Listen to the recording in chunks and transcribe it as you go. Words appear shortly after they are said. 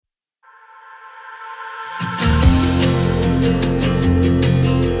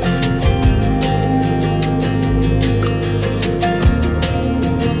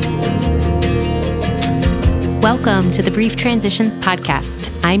Welcome to the Brief Transitions Podcast.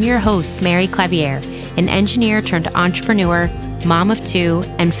 I'm your host, Mary Clavier, an engineer turned entrepreneur, mom of two,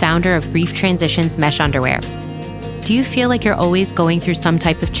 and founder of Brief Transitions Mesh Underwear. Do you feel like you're always going through some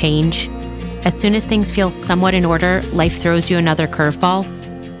type of change? As soon as things feel somewhat in order, life throws you another curveball?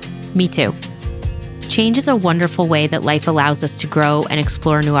 Me too. Change is a wonderful way that life allows us to grow and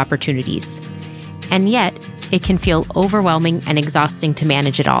explore new opportunities. And yet, it can feel overwhelming and exhausting to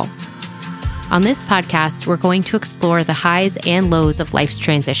manage it all. On this podcast, we're going to explore the highs and lows of life's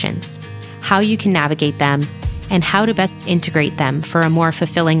transitions, how you can navigate them, and how to best integrate them for a more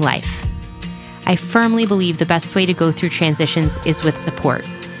fulfilling life. I firmly believe the best way to go through transitions is with support.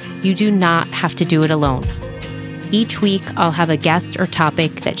 You do not have to do it alone. Each week, I'll have a guest or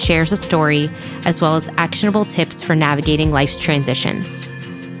topic that shares a story, as well as actionable tips for navigating life's transitions.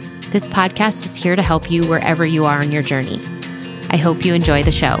 This podcast is here to help you wherever you are on your journey. I hope you enjoy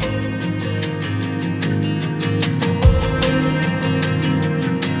the show.